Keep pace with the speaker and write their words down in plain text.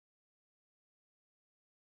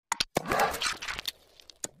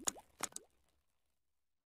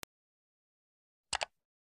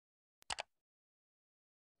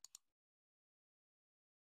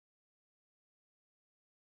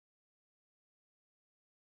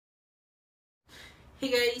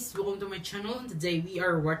Hey guys, welcome to my channel. Today we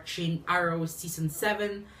are watching Arrow Season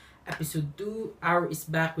 7, Episode 2. Arrow is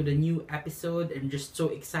back with a new episode. I'm just so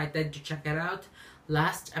excited to check it out.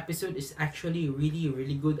 Last episode is actually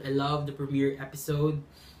really good. I love the premiere episode.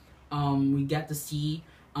 We get to see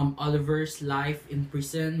Oliver's life in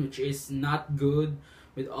prison, which is not good,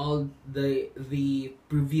 with all the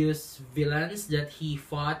previous villains that he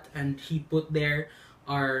fought and he put there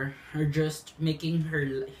are just making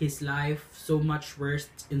his life so much worse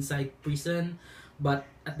inside prison. But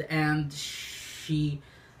at the end, he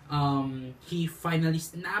finally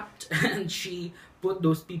snapped and she put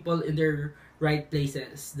those people in their right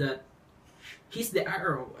places. That he's the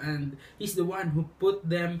Arrow and he's the one who put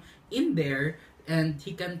them in there, and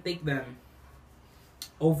he can take them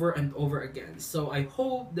over and over again. So I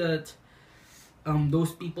hope that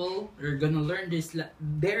those people are gonna learn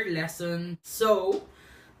their lesson. So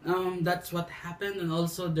that's what happened. And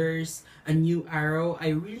also there's a new Arrow. I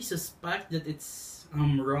really suspect that it's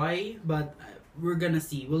Roy, but we're gonna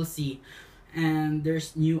see. We'll see. And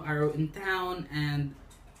there's new Arrow in town, and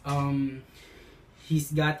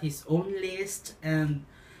he's got his own list, and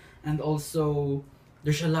also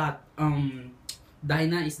there's a lot.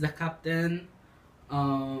 Dinah is the captain.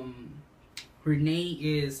 Renee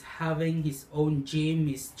is having his own gym.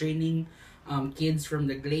 He's training kids from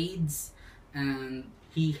the Glades, and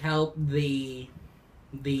he helped the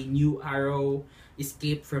new Arrow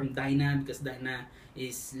escape from Dinah because Dinah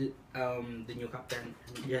is the new captain,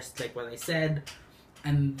 just like what I said.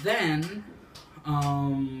 And then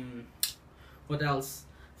what else?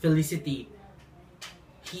 Felicity.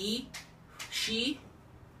 She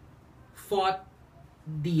fought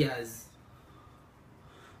Diaz.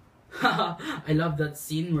 I love that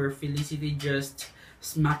scene where Felicity just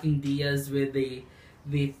smacking Diaz with the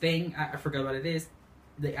thing. I forgot what it is,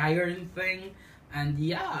 the iron thing. And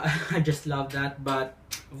yeah, I just love that. But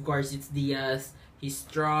of course it's Diaz. He's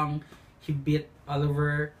strong. He beat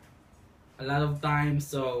Oliver a lot of times,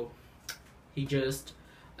 so he just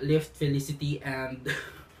lift Felicity and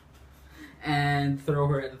and throw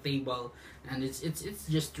her at the table, and it's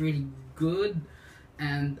just really good.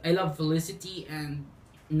 And I love Felicity. And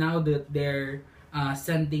now that they're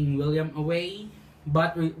sending William away,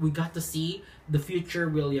 but we got to see the future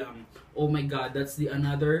William. Oh my god, that's the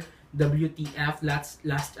another WTF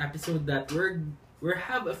last episode, that we're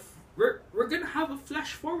gonna have a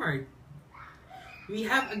flash forward. We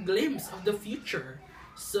have a glimpse of the future.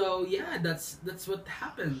 So yeah, that's what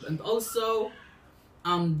happened. And also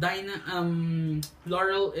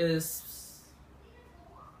Laurel is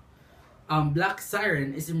Black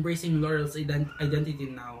Siren is embracing Laurel's identity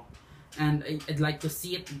now, and I'd like to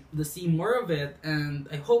see more of it. And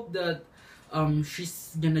I hope that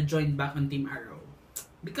she's gonna join back on Team Arrow,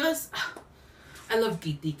 because I love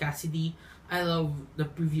Katie Cassidy. I love the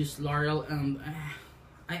previous Laurel, and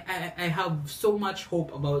I have so much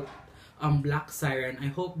hope about Black Siren. I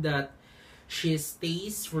hope that she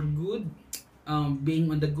stays for good, being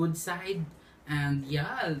on the good side. And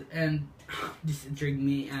yeah, and this intrigued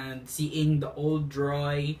me. And seeing the old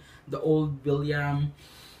Roy, the old William,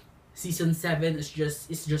 season 7 is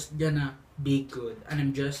just gonna be good,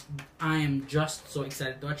 and I am just so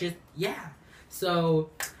excited to watch it. Yeah, so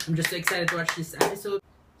I'm just so excited to watch this episode.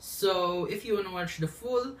 So if you want to watch the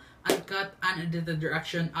full uncut unedited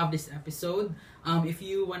reaction of this episode, if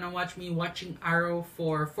you want to watch me watching Arrow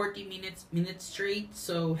for 40 minutes straight,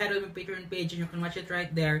 so head on my Patreon page and you can watch it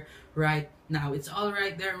right there right now. It's all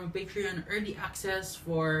right there on my Patreon. Early access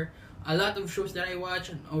for a lot of shows that I watch,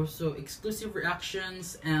 and also exclusive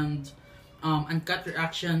reactions and uncut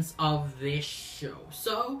reactions of this show.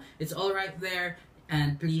 So it's all right there,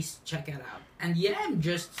 and please check it out. And yeah, I'm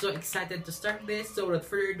just so excited to start this. So without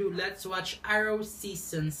further ado, let's watch Arrow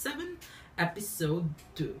Season 7, Episode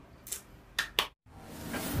 2.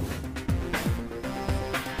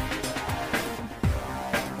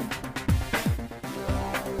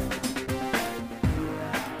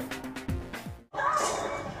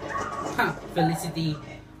 Felicity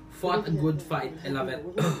fought a good fight. I love it.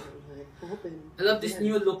 I love this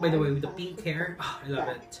new look, by the way, with the pink hair. I love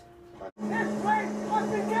it.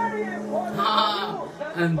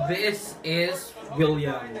 And this is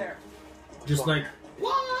William. Just like,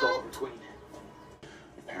 what?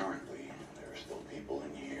 Apparently, there are still people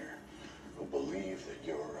in here who believe that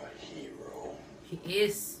you're a hero. He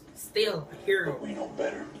is still a hero. But we know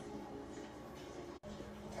better.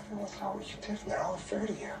 Everyone's always different. They're all afraid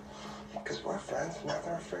of you. Because we're friends, and now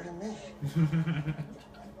they're afraid of me.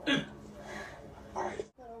 Alright.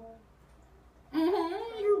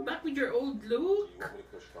 You're back with your old look.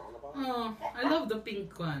 Oh, I love the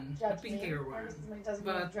pink one. The pink hair one.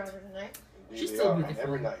 But She's Usually still are, beautiful.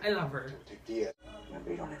 every night. I love her. Take Diaz.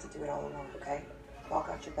 Remember, you don't have to do it all alone, okay? I'll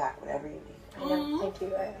got your back, whatever you need. I know, thank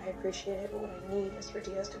you. I appreciate it, but what I need is for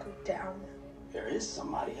Diaz to go down. There is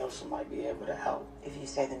somebody else who might be able to help. If you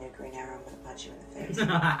say the new Green Arrow, I'm gonna punch you in the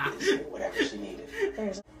face. Is it whatever she needed.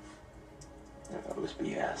 There's I thought it was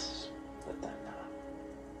BS, but then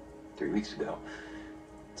 3 weeks ago,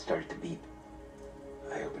 it started to beep.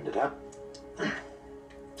 I opened it up,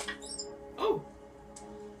 Oh,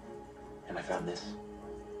 and I found this.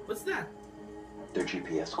 what's that? Their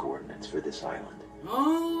GPS coordinates for this island.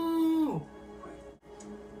 Oh,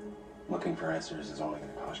 Looking for answers is only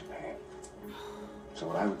going to cause you pain. So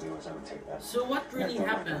what I would do is I would take that. so what really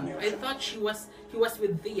happened? I thought he was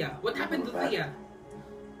with Thea. What happened to Thea?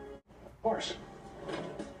 Of course.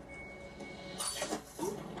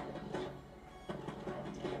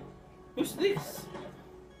 Who's this?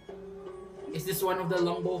 Is this one of the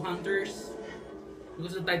Longbow Hunters?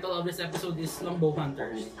 Because the title of this episode is Longbow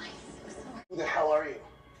Hunters. Who the hell are you?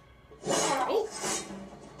 Oh!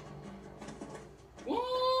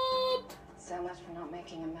 What? So much for not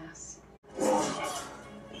making a mess.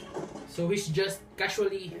 So he's just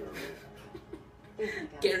casually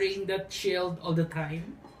carrying that shield all the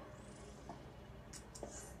time?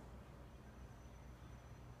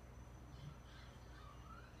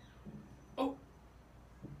 Oh!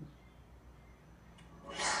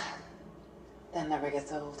 That never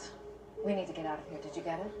gets old. We need to get out of here. Did you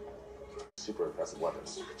get it? Super impressive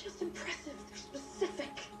weapons. not just impressive, they're specific.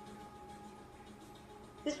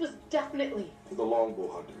 This was definitely The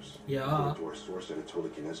Longbow Hunters. Yeah. According to our source at Atula,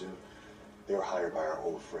 they were hired by our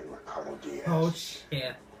old friend Ricardo Diaz. Oh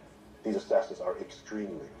shit. These assassins are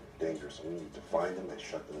extremely dangerous, and we need to find them and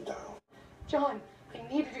shut them down. John.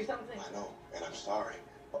 I need to do something. I know, and I'm sorry,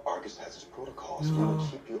 but Argus has his protocols, so we'll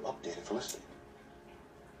keep you updated, Felicity.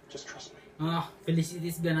 Just trust me.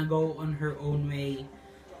 Felicity's gonna go on her own way. You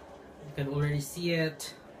can already see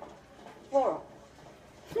it. Laurel.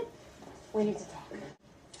 We need to talk.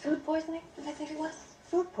 Food poisoning, did I think it was?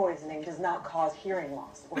 Food poisoning does not cause hearing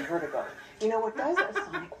loss or vertigo. You know what does? A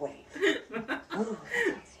sonic wave. Ooh,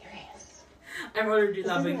 that's serious. I'm already This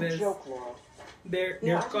loving isn't a this. joke, Laurel. They're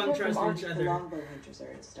You know, I contrast heard to each from Argus the other. Longbow Hunters are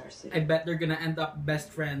in Star City. I bet they're gonna end up best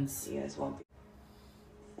friends. Diaz won't be.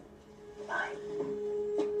 Fine.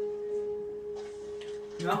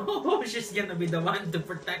 No, she's gonna be the one to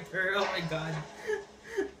protect her. Oh my god.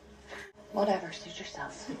 Whatever, suit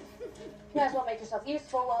yourself. You might as well make yourself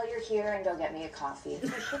useful while you're here and go get me a coffee. No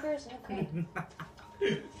sugars, no cream.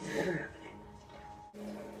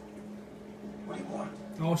 What do you want?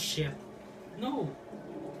 Oh shit. No.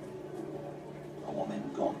 A woman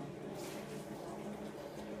gone.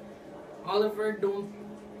 Oliver, don't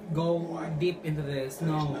go deep into this.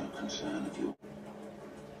 There's No. no concern of you.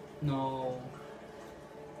 No.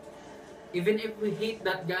 Even if we hate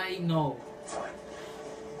that guy, no. Fine.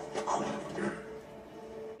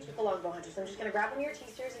 Keep the Longbow Hunters. I'm just gonna grab one of your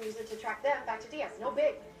teachers and use it to track them back to Diaz. No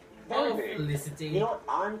big. Oh, Baby. Felicity. You know what?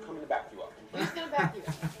 I'm coming to back you up. Who's gonna back you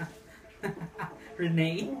up?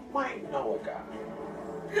 Renee. You might know a guy.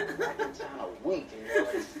 Back in town a week and you're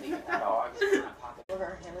already sneaking dogs in my pocket.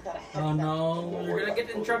 Over him without a head. Oh no, Don't you're worry gonna about get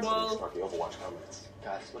the in police. trouble. Start the Overwatch comments.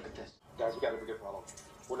 Guys, look at this. Guys, we got a bigger problem.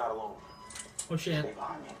 We're not alone. Oh shit. Stay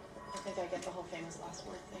behind me. I think I get the whole famous last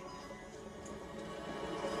word thing.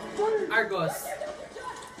 Argos.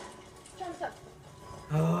 John, what's up?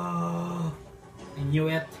 Oh, I knew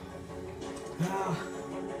it. Ah.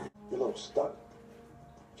 Your little stunt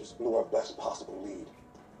just blew our best possible lead.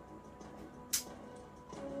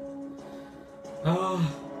 Oh,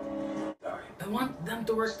 Sorry. I want them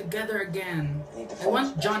to work together again. Need to I want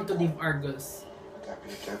focus. John to leave Argos,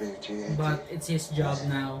 WWGA. but it's his job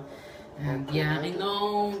now. And yeah, I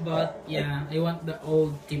know, but yeah, I want the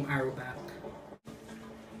old Team Arrow back.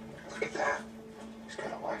 Look at that. He's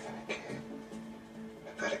got a wife and a kid.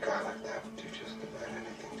 I bet a guy like that would do just about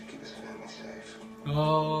anything to keep his family safe.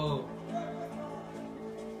 Oh,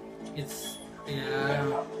 it's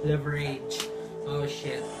yeah, leverage. Oh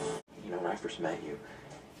shit. You know, when I first met you,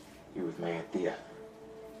 you were with my Aunt Thea.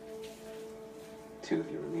 Two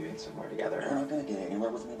of you were leaving somewhere You're together. not gonna get anywhere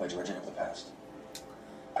with me by dredging up the past.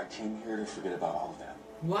 I came here to forget about all of that.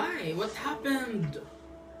 Why? What happened?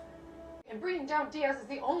 And bringing down Diaz is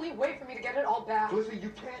the only way for me to get it all back. Felicity, you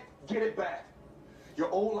can't get it back. Your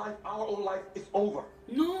old life, our old life, is over.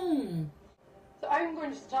 No. So I'm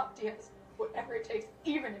going to stop Diaz, whatever it takes,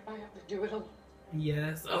 even if I have to do it alone.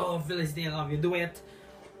 Yes. Oh, Felicity, I love you. Do it.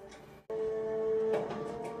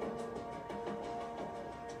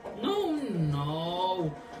 No,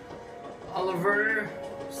 no. Oliver,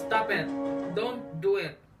 stop it. Don't do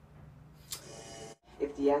it.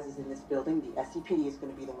 If Diaz is in this building, the SCPD is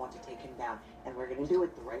going to be the one to take him down, and we're going to do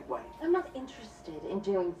it the right way. I'm not interested in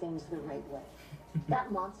doing things the right way.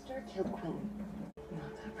 That monster killed Quinn.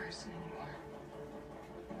 Not that person anymore.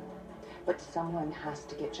 But someone has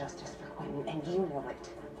to get justice for Quinn, and you know it.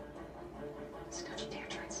 So don't you dare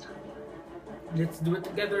try and stop me. Let's do it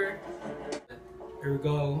together. Here we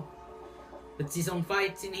go. Let's see some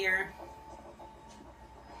fights in here.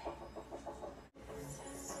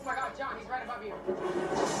 Oh my god, John, he's right above you.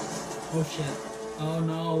 Oh shit. Oh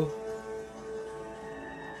no.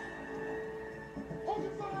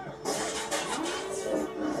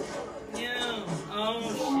 Yeah. Oh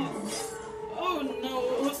shit. Oh no.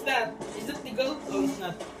 Who's that? Is that Diggle? Oh, it's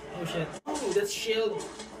not. Oh shit. Oh, that's Shield.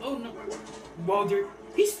 Oh no. Wow,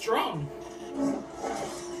 he's strong.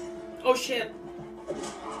 Oh shit.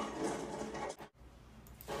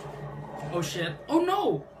 Oh shit. Oh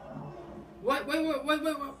no. Wait.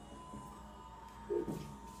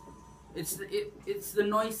 It's the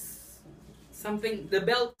noise. Something. The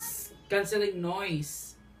belt's canceling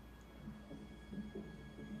noise.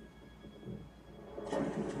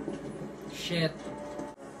 Shit.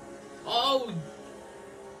 Oh.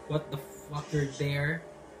 What the fuck? You're there.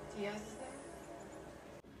 Diaz is there?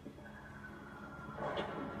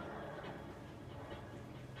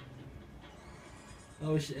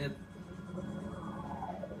 Oh shit.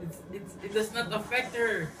 It does not affect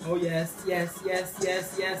her. Oh yes.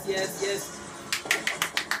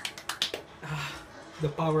 Ah, the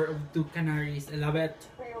power of two canaries. I love it.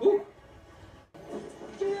 Ooh.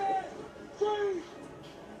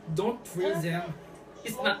 Don't freeze him.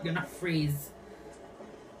 He's not gonna freeze.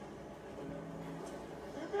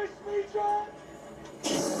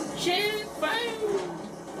 Shit, fire!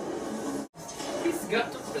 He's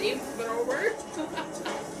got the flamethrower.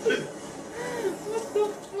 What the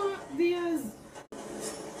fuck, Diaz?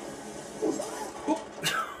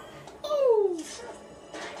 Oh.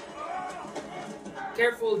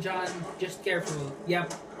 Careful, John. Just careful.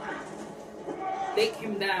 Yep. Take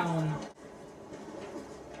him down.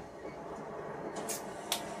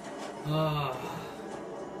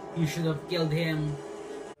 You should have killed him.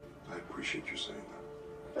 I appreciate you saying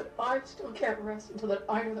that. But I still can't rest until that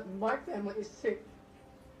I know that my family is safe.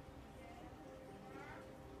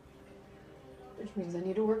 Which means I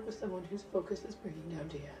need to work with someone whose focus is bringing down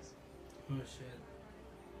Diaz. Oh shit.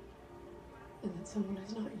 And that someone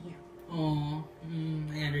is not you. Oh,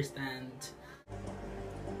 I understand.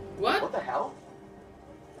 What? What the hell?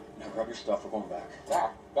 Now grab your stuff, we're going back.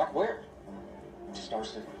 Back? Back where? To Star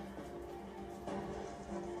City.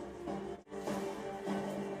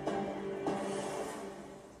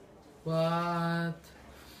 What?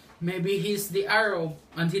 Maybe he's the Arrow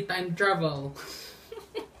and he time travel.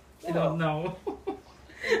 I don't know.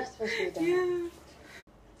 That's supposed to be done.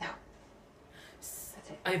 Yeah. No. That's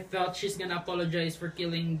it. I thought she's gonna apologize for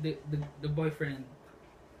killing the boyfriend.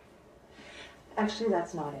 Actually,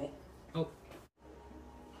 that's not it. Oh.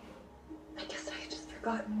 I guess I had just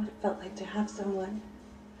forgotten what it felt like to have someone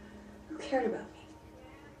who cared about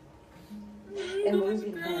me. And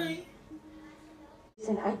losing him.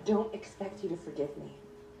 Listen, I don't expect you to forgive me.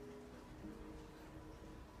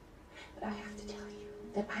 But I have to tell you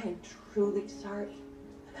that I am truly sorry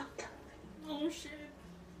about killing Oh shit.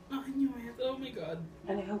 I knew it. Oh my god.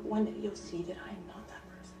 and I hope one day you'll see that I am not that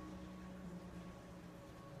person.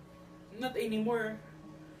 Not anymore.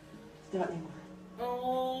 Not anymore.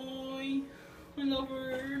 Oh, I love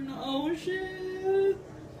her. No, oh shit.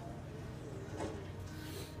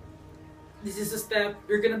 This is a step.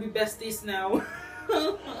 You're gonna be besties now.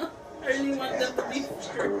 I really want them to be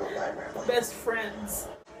best friends.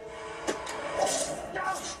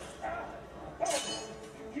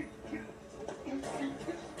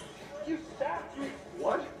 You stabbed me.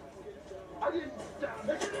 What? I didn't stab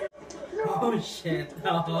you. Oh shit.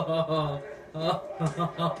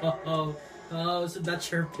 Oh, so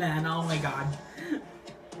that's your plan. Oh my god.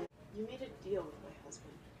 You made a deal with my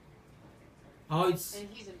husband. Oh, it's And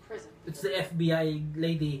he's in prison. the FBI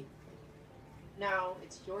lady. Now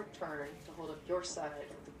it's your turn to hold up your side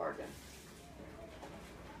of the bargain.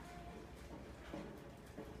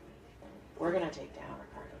 We're gonna take down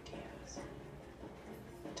Ricardo Diaz.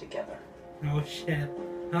 Together. Oh shit.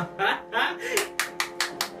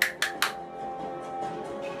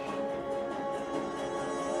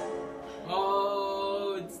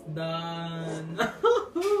 Oh, it's done.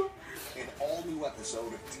 An all-new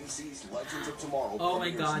episode of DC's Legends of Tomorrow. Oh my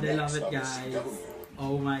god, I love it, guys.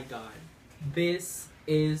 Oh my god. This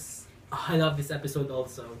is... I love this episode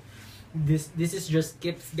also. This is just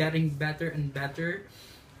keeps getting better and better.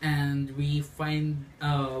 And we find...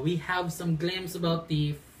 we have some glimpse about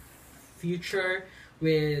the future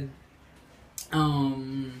with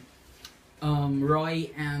um Roy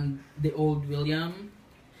and the old William.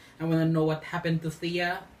 I want to know what happened to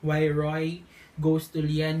Thea, why Roy goes to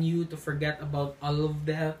Lian Yu to forget about all of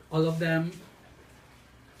them,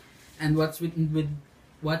 and with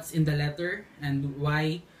what's in the letter, and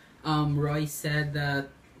why Roy said that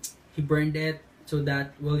he burned it so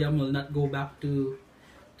that William will not go back to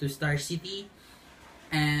Star City.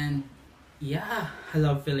 And yeah, I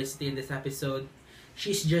love Felicity in this episode.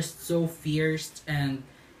 She's just so fierce, and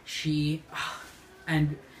she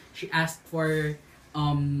and she asked for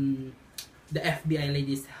the FBI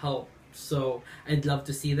lady's help. So I'd love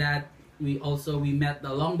to see that. We met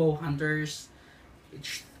the Longbow hunters.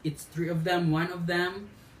 It's three of them. One of them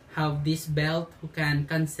have this belt who can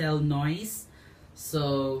cancel noise.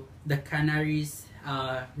 So the canaries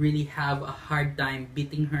really have a hard time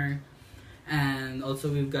beating her. And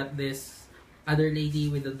also we've got this other lady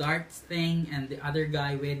with the darts thing and the other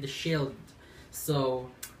guy with the shield.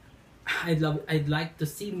 So I'd like to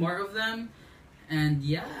see more of them. And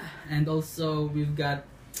yeah, and also we've got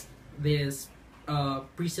this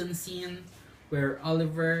prison scene where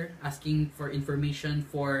Oliver asking for information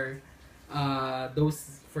for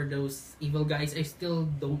those evil guys. I still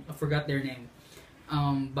I forgot their name.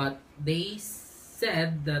 But they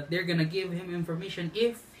said that they're gonna give him information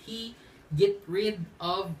if he get rid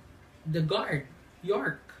of the guard,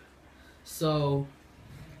 York. So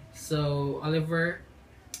Oliver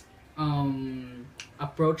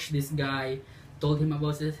approached this guy, told him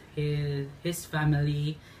about his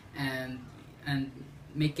family, and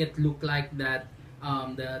make it look like that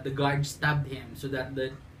the guard stabbed him, so that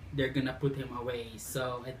they're gonna put him away.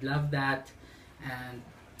 So I'd love that, and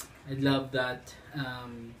I'd love that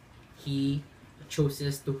he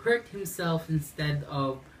chooses to hurt himself instead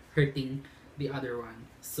of hurting the other one.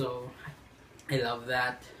 So I love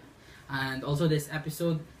that. And also this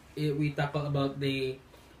episode, we tackle about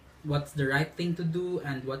what's the right thing to do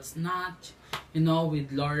and what's not.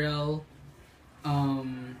 With Laurel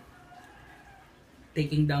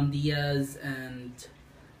taking down Diaz,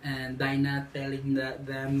 and Dinah telling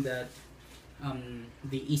them that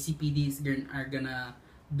the ECPDs are gonna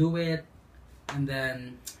do it. And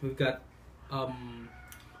then we've got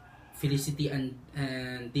Felicity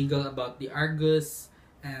and Diggle about the Argus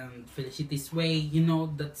and Felicity's way.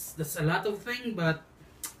 That's a lot of things, but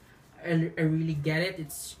I really get it.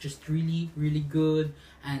 It's just really, really good.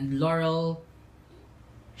 And Laurel,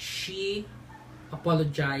 she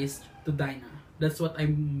apologized to Dinah. That's what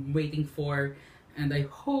I'm waiting for. And I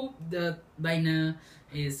hope that Dinah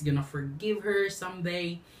is gonna forgive her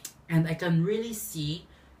someday. And I can really see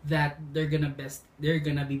that they're gonna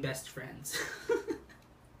be best friends.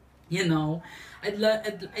 I'd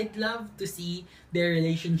love to see their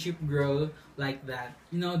relationship grow like that.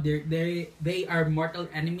 They are mortal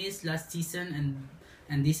enemies last season,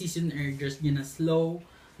 and this season are just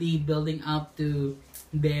slowly building up to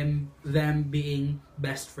them being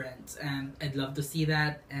best friends. And I'd love to see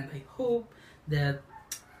that, and I hope that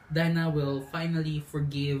Dinah will finally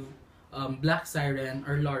forgive Black Siren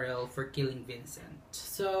or Laurel for killing Vincent.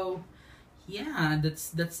 So yeah,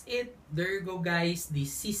 that's it. There you go, guys. The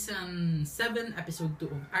season 7 episode 2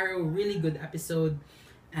 of Arrow, really good episode,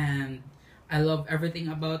 and I love everything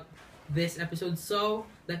about this episode. So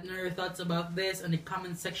let me know your thoughts about this in the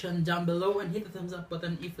comment section down below, and hit the thumbs up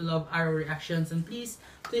button if you love Arrow reactions. And please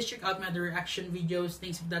check out my other reaction videos.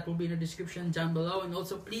 Links of that will be in the description down below. And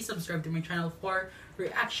also please subscribe to my channel for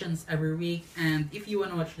reactions every week. And if you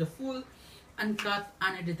want to watch the full uncut,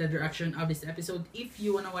 unedited reaction of this episode, if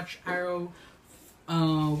you want to watch Arrow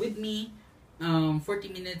with me 40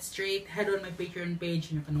 minutes straight, head on my Patreon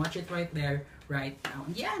page and you can watch it right there, right now.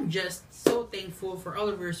 And yeah, I'm just so thankful for all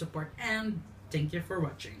of your support, and thank you for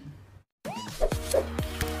watching.